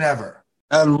better than ever.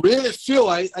 I really feel.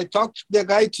 I talked to the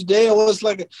guy today. I was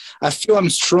like, I feel I'm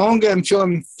stronger. I feel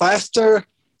I'm faster.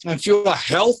 I feel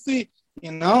healthy.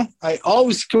 I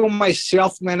always kill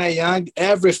myself when I'm young.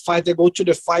 Every fight, I go to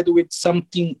the fight with some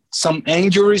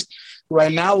injuries.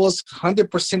 Right now, I was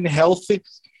 100% healthy.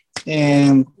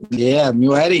 And yeah, I'm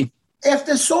ready.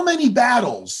 After so many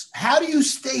battles, how do you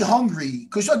stay hungry?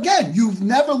 Because, again, you've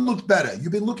never looked better.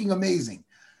 You've been looking amazing.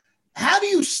 How do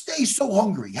you stay so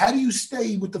hungry? How do you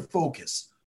stay with the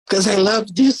focus? Because I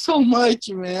love this so much,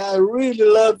 man. I really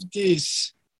love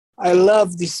this. I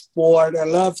love this sport. I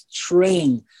love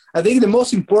training. I think the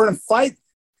most important fight,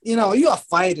 you're a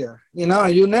fighter.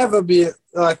 You'll never be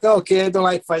like, okay, I don't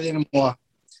like fighting anymore.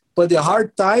 But the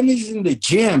hard time is in the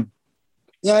gym.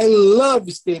 Yeah, I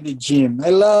love staying in the gym.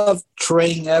 I love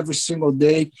training every single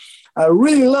day. I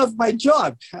really love my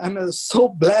job. I'm a so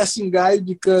blessing guy,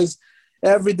 because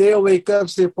every day I wake up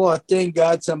and say, thank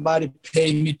God somebody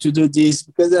paid me to do this,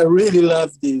 because I really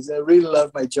love this. I really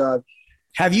love my job.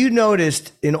 Have you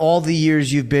noticed in all the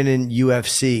years you've been in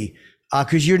UFC,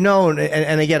 because you're known,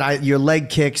 and again, your leg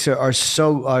kicks are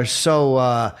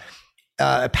so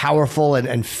powerful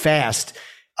and fast.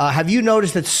 Have you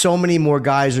noticed that so many more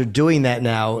guys are doing that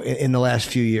now in the last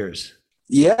few years?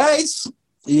 Yes,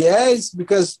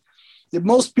 because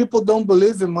most people don't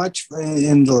believe much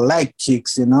in the leg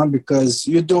kicks, because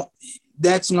you don't.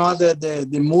 That's not the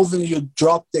movement. You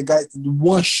drop the guy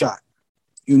one shot.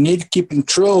 You need to keep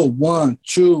control. 1,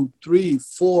 2, 3,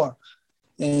 4,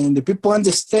 and the people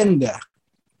understand that.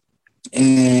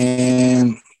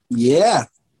 And yeah,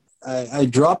 I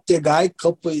dropped the guy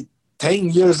 10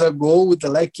 years ago with the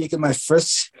leg kick in my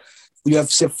first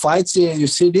UFC fights, and you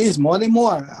see this more and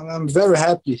more. I'm very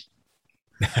happy.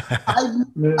 I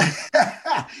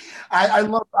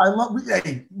love.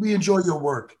 Hey, we enjoy your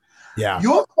work. Yeah,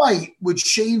 your fight with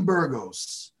Shane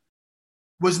Burgos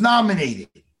was nominated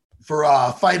for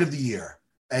Fight of the Year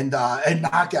and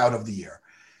Knockout of the Year.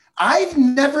 I've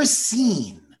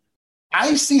seen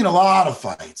a lot of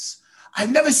fights.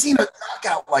 I've never seen a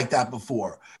knockout like that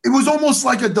before. It was almost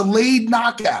like a delayed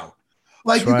knockout.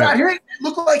 Like you got hit, it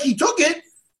looked like he took it,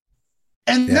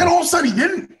 and then all of a sudden he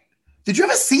didn't. Did you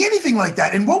ever see anything like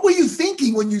that? And what were you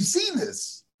thinking when you seen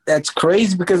this? That's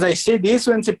crazy because I see this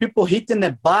when the people hit in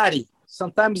the body.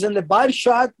 Sometimes in the body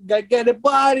shot, guy get the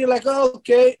body like,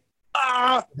 okay.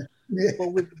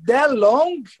 But with that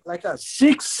long, like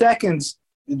 6 seconds,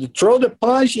 you throw the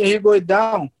punch and he go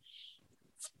down.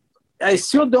 I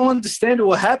still don't understand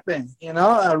what happened.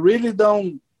 I really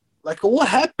don't, what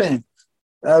happened?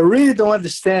 I really don't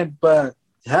understand, but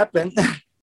it happened.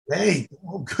 Hey,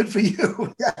 well, good for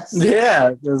you. Yes.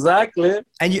 Yeah, exactly.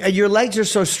 And your legs are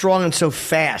so strong and so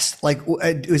fast. Like,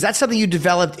 is that something you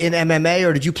developed in MMA,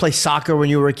 or did you play soccer when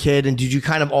you were a kid? And did you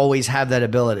kind of always have that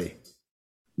ability?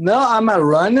 No, I'm a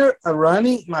runner.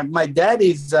 My dad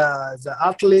is an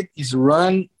athlete. He's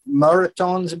run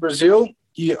marathons in Brazil.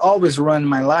 He always run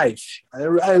my life.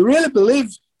 I really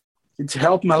believe it's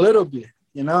helped me a little bit.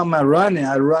 I'm a runner.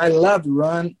 I love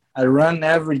run. I run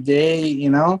every day,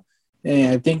 and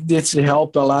I think this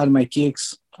helped a lot of my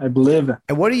kicks. I believe it.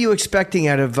 And what are you expecting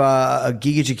out of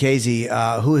Giga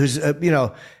Chikadze, who has,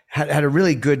 had a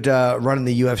really good run in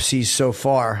the UFC so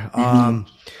far?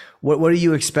 What are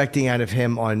you expecting out of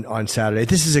him on Saturday?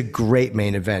 This is a great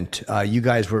main event. You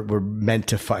guys were meant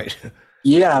to fight.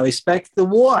 Yeah, I expect the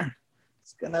war.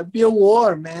 It's going to be a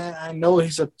war, man. I know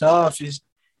he's he's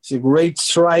a great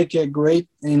striker,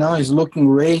 he's looking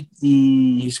great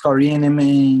in his career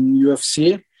in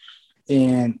UFC.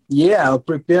 And yeah, I'll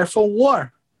prepare for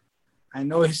war. I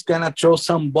know he's going to throw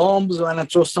some bombs. When I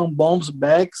throw some bombs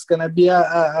back, it's going to be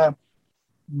a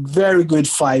very good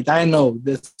fight. I know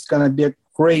this is going to be a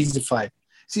crazy fight.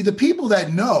 See, the people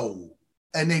that know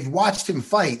and they've watched him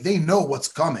fight, they know what's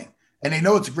coming. And they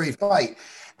know it's a great fight.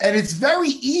 And it's very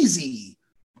easy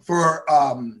for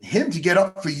him to get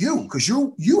up for you because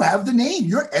you have the name.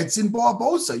 You're Edson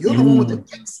Barboza. You're the one with the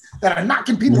kicks that are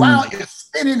knocking people out. You're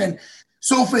spinning. And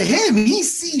so for him, he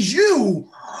sees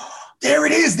you. There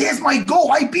it is. There's my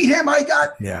goal. I beat him. I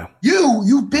got you.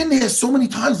 You've been there so many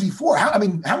times before. How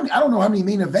many? I don't know how many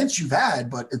main events you've had,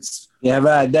 but it's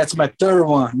that's my third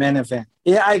one main event.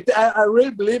 Yeah, I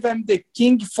really believe I'm the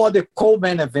king for the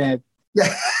co-main event.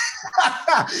 Yeah.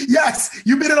 Yes,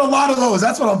 you've been in a lot of those.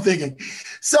 That's what I'm thinking.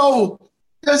 So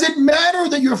does it matter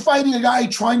that you're fighting a guy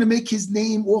trying to make his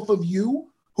name off of you,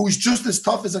 who's just as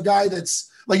tough as a guy that's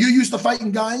like you're used to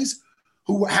fighting guys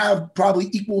who have probably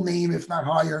equal name, if not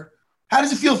higher? How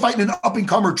does it feel fighting an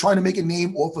up-and-comer trying to make a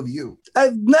name off of you? I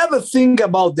never think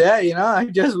about that, I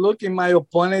just look at my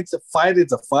opponent's fight.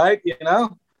 It's a fight,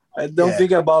 I don't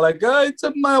think about it's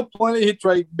my opponent. He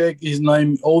tried to make his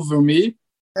name over me.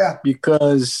 Yeah.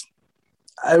 Because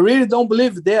I really don't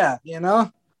believe that,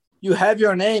 You have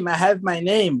your name. I have my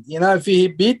name. If he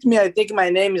beat me, I think my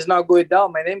name is not going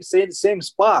down. My name is in the same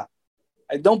spot.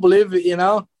 I don't believe it,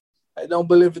 I don't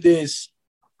believe this.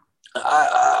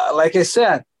 Like I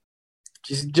said,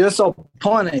 it's just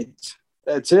opponent.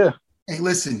 That's it. Hey,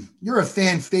 listen, you're a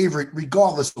fan favorite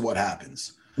regardless of what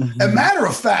happens. A matter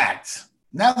of fact,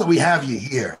 now that we have you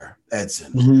here,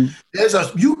 Edson,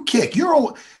 you kick.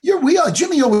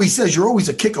 Jimmy always says you're always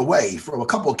a kick away from a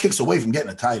couple of kicks away from getting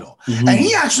a title. And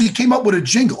he actually came up with a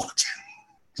jingle.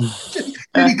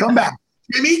 Jimmy, come back.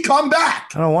 Jimmy, come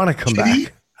back. I don't want to come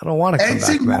back. I don't want to come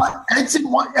back, man.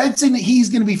 Edson, he's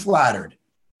going to be flattered.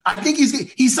 I think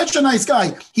he's such a nice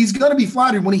guy. He's going to be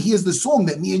flattered when he hears the song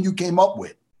that me and you came up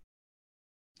with.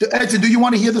 Edson, do you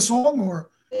want to hear the song? Or?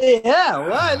 Yeah,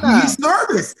 why not? He's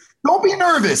nervous. Don't be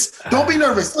nervous. Don't be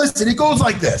nervous. Listen, it goes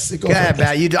like this. I'm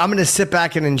going to sit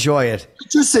back and enjoy it.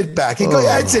 Just sit back.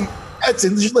 Edson,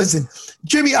 Edson, listen,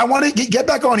 Jimmy, I want to get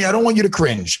back on here. I don't want you to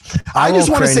cringe. I just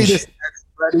want to say this.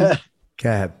 Ready? Go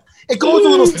ahead. It goes a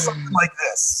little something like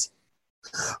this.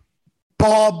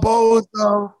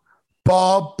 Barboza.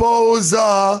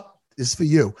 This is for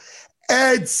you.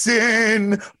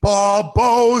 Edson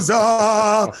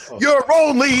Barboza, you're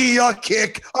only a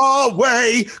kick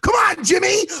away. Come on,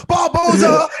 Jimmy.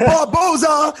 Barboza,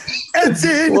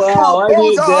 Edson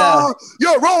Barboza,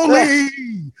 you're only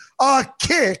a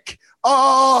kick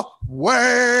away.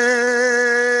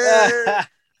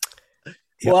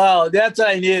 Wow, that's what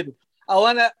I need. I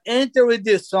want to enter with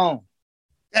this song.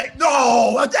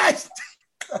 No, that's...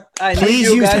 I need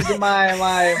you guys in my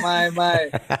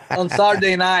on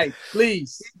Saturday night,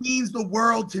 please. It means the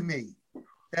world to me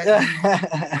that you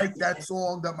like that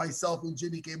song that myself and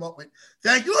Jimmy came up with.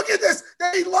 Thank you. Look at this.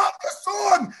 They love the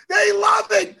song. They love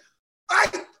it.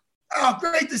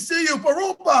 Great to see you,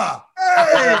 Barumba.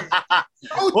 Hey,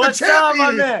 what's up,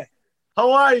 my man?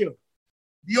 How are you?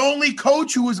 The only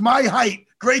coach who was my height.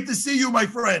 Great to see you, my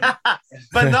friend.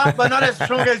 but not as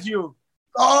strong as you.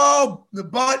 Oh,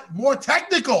 but more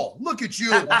technical. Look at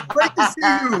you. Great to see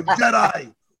you,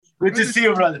 Jedi. Good to see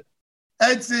you, brother.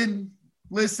 Edson,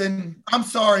 listen, I'm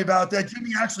sorry about that.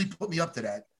 Jimmy actually put me up to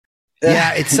that.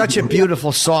 Yeah, it's such a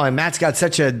beautiful song. Matt's got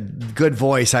such a good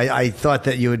voice. I thought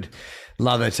that you would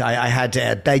love it. I had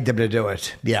to beg them to do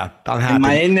it. Yeah, I'm happy. And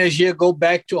my energy go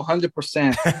back to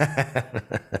 100%.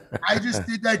 I just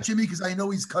did that, Jimmy, because I know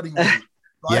he's cutting weight.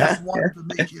 So I just wanted to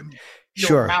make him feel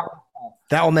sure. powerful.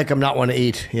 That will make him not want to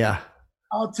eat. Yeah.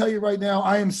 I'll tell you right now,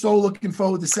 I am so looking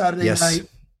forward to Saturday night.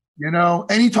 You know,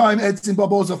 anytime Edson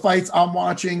Barboza fights, I'm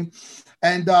watching.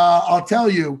 And I'll tell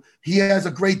you, he has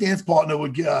a great dance partner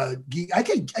with Giga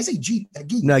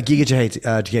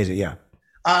Chikadze, yeah.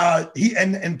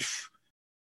 And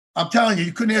I'm telling you,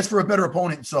 you couldn't ask for a better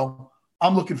opponent. So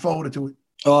I'm looking forward to it.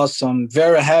 Awesome.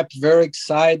 Very happy, very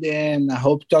excited. And I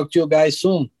hope to talk to you guys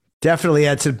soon. Definitely,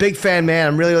 Edson. Big fan, man.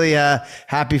 I'm really, really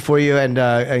happy for you,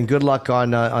 and good luck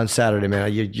on Saturday,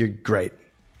 man. You're great.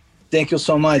 Thank you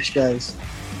so much, guys.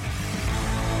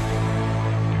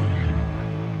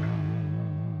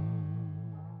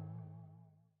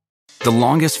 The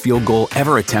longest field goal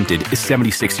ever attempted is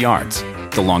 76 yards.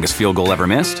 The longest field goal ever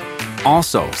missed?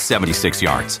 Also 76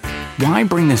 yards. Why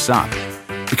bring this up?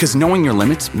 Because knowing your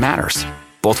limits matters,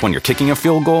 both when you're kicking a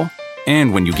field goal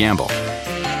and when you gamble.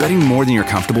 Betting more than you're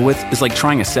comfortable with is like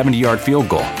trying a 70-yard field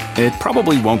goal. It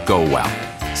probably won't go well.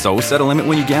 So set a limit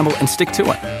when you gamble and stick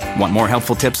to it. Want more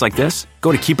helpful tips like this?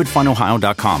 Go to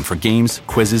keepitfunohio.com for games,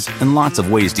 quizzes, and lots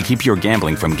of ways to keep your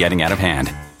gambling from getting out of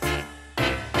hand.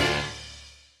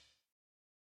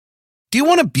 Do you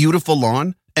want a beautiful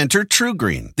lawn? Enter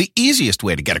TruGreen, the easiest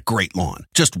way to get a great lawn.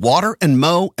 Just water and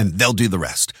mow, and they'll do the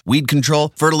rest. Weed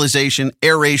control, fertilization,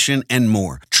 aeration, and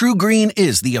more. TruGreen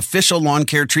is the official lawn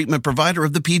care treatment provider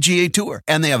of the PGA Tour,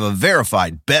 and they have a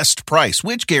verified best price,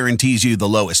 which guarantees you the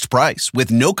lowest price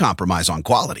with no compromise on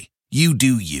quality. You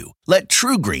do you. Let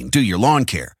TruGreen do your lawn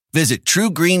care. Visit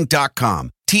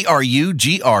TruGreen.com,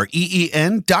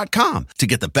 TruGreen.com to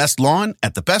get the best lawn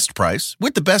at the best price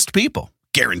with the best people.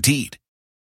 Guaranteed.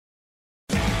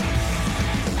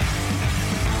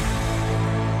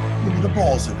 The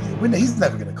balls of you. He's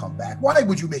never going to come back. Why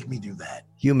would you make me do that?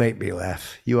 You make me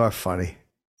laugh. You are funny.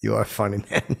 You are funny,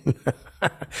 man.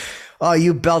 Oh,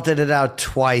 you belted it out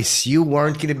twice. You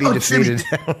weren't going to be defeated.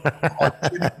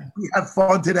 We have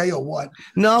fun today or what?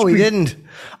 No, we didn't.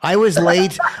 I was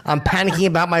late. I'm panicking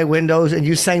about my windows, and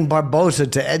you sang Barboza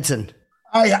to Edson.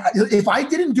 If I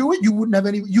didn't do it, you wouldn't have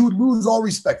any. You would lose all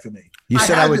respect for me. You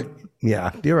said I would. Yeah,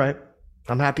 you're right.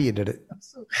 I'm happy you did it.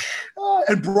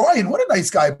 And Brian, what a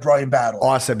nice guy, Brian Battle.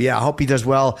 Awesome. Yeah, I hope he does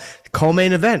well.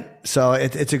 Co-main event. So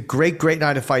it's a great, great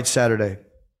night of fight Saturday.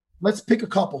 Let's pick a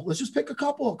couple. Let's just pick a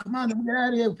couple. Come on, let me get out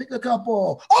of here. Pick a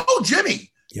couple. Oh,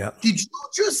 Jimmy. Yeah. Did you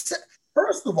just say,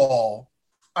 first of all,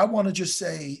 I want to just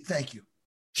say thank you.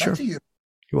 Sure. Back to you.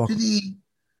 You're welcome. To the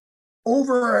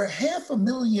over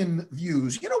 500,000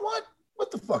 views. You know what?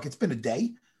 What the fuck? It's been a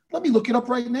day. Let me look it up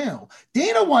right now.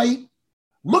 Dana White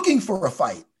looking for a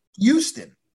fight.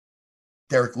 Houston.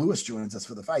 Derek Lewis joins us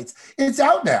for the fights. It's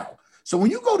out now. So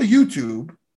when you go to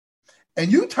YouTube and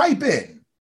you type in,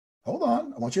 hold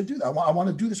on, I want you to do that. I want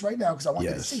to do this right now because I want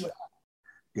you to see what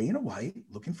Dana White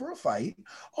looking for a fight.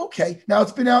 Okay. Now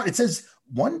it's been out. It says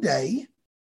one day,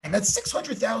 and that's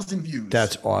 600,000 views.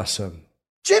 That's awesome.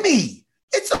 Jimmy,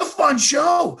 it's a fun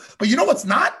show. But you know what's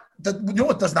not? You know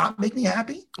what does not make me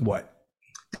happy? What?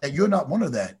 That you're not one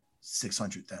of that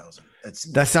 600,000.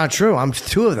 That's not true. I'm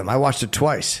two of them. I watched it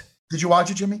twice. Did you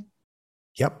watch it, Jimmy?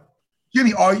 Yep.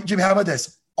 Jimmy, how about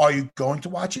this? Are you going to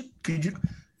watch it? Could you?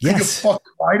 Yes. You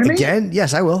fucking lie to me? Again?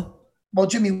 Yes, I will. Well,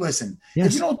 Jimmy, listen. Yes.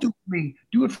 If you don't do it for me,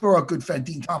 do it for our good friend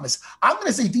Dean Thomas. I'm going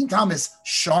to say Dean Thomas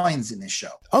shines in this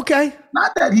show. Okay.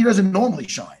 Not that he doesn't normally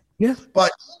shine. Yeah.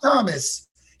 But Dean Thomas,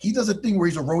 he does a thing where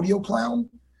he's a rodeo clown.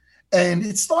 And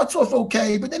it starts off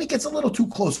okay, but then it gets a little too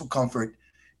close for comfort.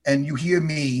 And you hear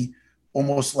me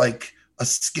almost like a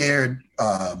scared,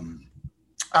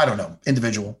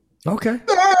 individual. Okay.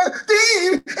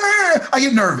 I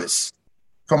get nervous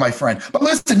for my friend. But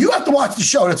listen, you have to watch the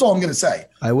show. That's all I'm going to say.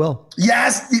 I will.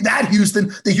 Yes,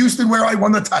 the Houston where I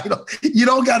won the title. You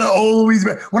don't got to always.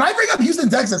 When I bring up Houston,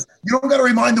 Texas, you don't got to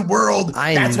remind the world.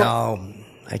 I know.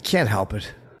 I can't help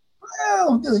it.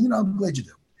 Well, I'm glad you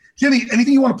do. Jimmy,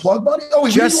 anything you want to plug, buddy? Oh,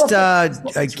 just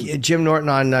Jim Norton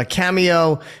on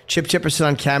Cameo, Chip Chipperson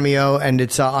on Cameo, and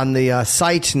it's on the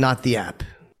site, not the app.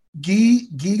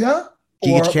 Giga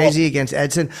Chikadze against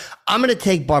Edson. I'm going to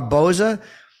take Barboza.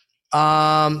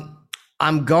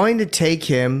 I'm going to take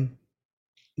him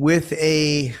with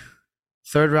a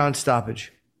third-round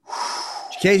stoppage.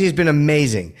 Chikadze has been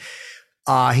amazing.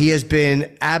 He has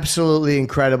been absolutely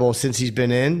incredible since he's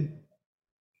been in.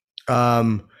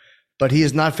 But he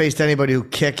has not faced anybody who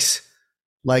kicks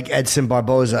like Edson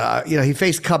Barboza. He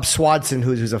faced Cub Swanson,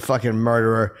 who's a fucking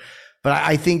murderer. But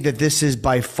I think that this is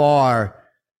by far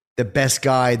the best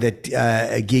guy that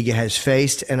Giga has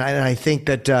faced. And I think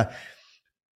that,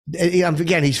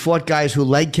 again, he's fought guys who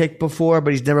leg kicked before,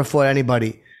 but he's never fought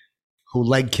anybody who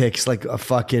leg kicks like a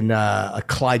fucking a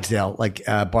Clydesdale, like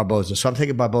Barboza. So I'm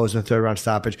taking Barboza in the third round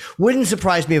stoppage. Wouldn't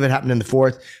surprise me if it happened in the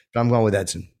fourth, but I'm going with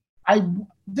Edson.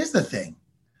 This is the thing.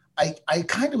 I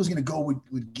kind of was going to go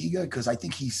with Giga because I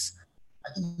think he's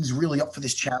really up for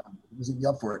this challenge. He's going to be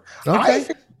up for it. Okay. I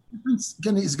think the difference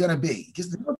is going to be,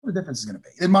 because what the difference is going to be,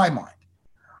 in my mind,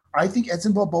 I think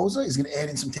Edson Barboza is going to add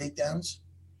in some takedowns,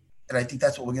 and I think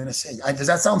that's what we're going to see. Does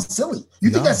that sound silly? You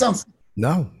think that sounds?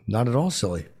 No, not at all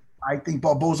silly. I think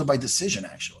Barboza by decision,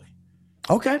 actually.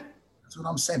 Okay. That's what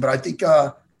I'm saying. But I think it's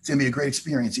going to be a great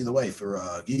experience either way for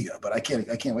Giga. But I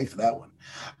can't wait for that one.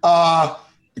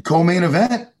 The co-main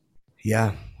event.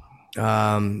 Yeah.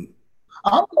 I'm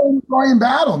going with Brian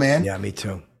Battle, man. Yeah, me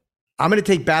too. I'm going to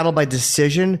take Battle by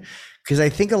decision because I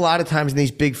think a lot of times in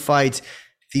these big fights,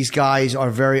 these guys are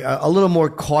a little more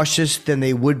cautious than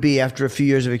they would be after a few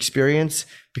years of experience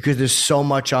because there's so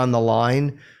much on the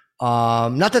line.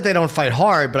 Not that they don't fight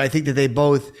hard, but I think that they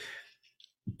both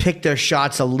pick their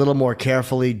shots a little more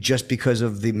carefully just because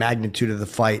of the magnitude of the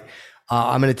fight.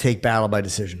 I'm going to take Battle by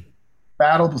decision.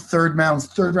 Battle, third round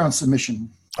submission.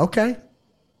 Okay.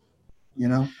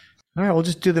 All right, we'll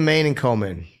just do the main and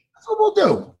co-main.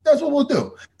 That's what we'll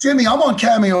do. Jimmy, I'm on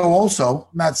Cameo also,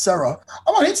 Matt Serra.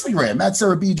 I'm on Instagram, Matt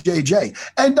Serra BJJ.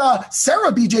 And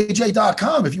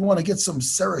SerraBJJ.com if you want to get some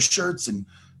Serra shirts and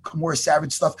more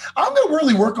Savage stuff. I'm going to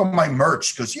really work on my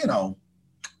merch because, I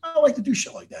like to do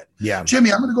shit like that. Yeah.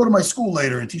 Jimmy, I'm going to go to my school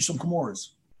later and teach some Kimuras.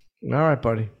 All right,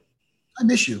 buddy. I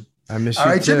miss you. I miss you All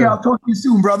right, too. Jimmy, I'll talk to you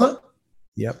soon, brother.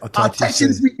 Yep, I'll text you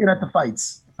this weekend at the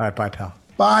fights. All right, bye, pal.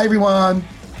 Bye, everyone.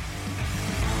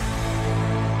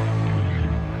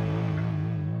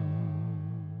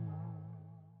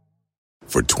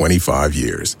 For 25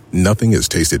 years, nothing has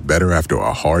tasted better after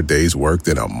a hard day's work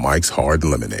than a Mike's Hard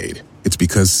Lemonade. It's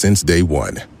because since day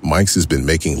one, Mike's has been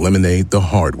making lemonade the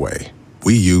hard way.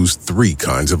 We use 3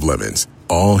 kinds of lemons,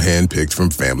 all hand-picked from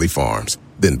family farms,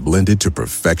 then blended to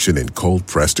perfection and cold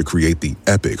pressed to create the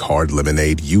epic hard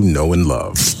lemonade you know and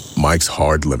love. Mike's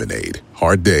Hard Lemonade.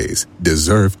 Hard days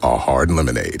deserve a hard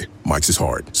lemonade. Mike's is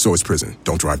hard, so is prison.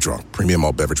 Don't drive drunk. Premium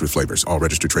malt beverage with flavors. All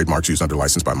registered trademarks used under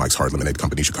license by Mike's Hard Lemonade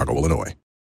Company, Chicago, Illinois.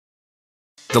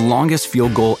 The longest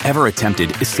field goal ever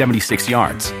attempted is 76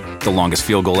 yards. The longest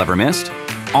field goal ever missed?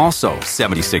 Also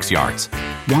 76 yards.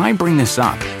 Why bring this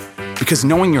up? Because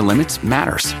knowing your limits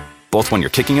matters, both when you're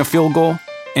kicking a field goal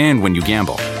and when you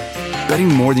gamble. Betting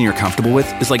more than you're comfortable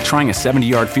with is like trying a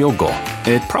 70-yard field goal.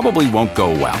 It probably won't go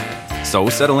well. So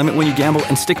set a limit when you gamble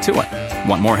and stick to it.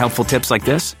 Want more helpful tips like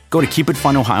this? Go to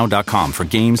keepitfunohio.com for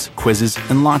games, quizzes,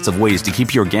 and lots of ways to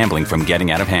keep your gambling from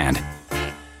getting out of hand.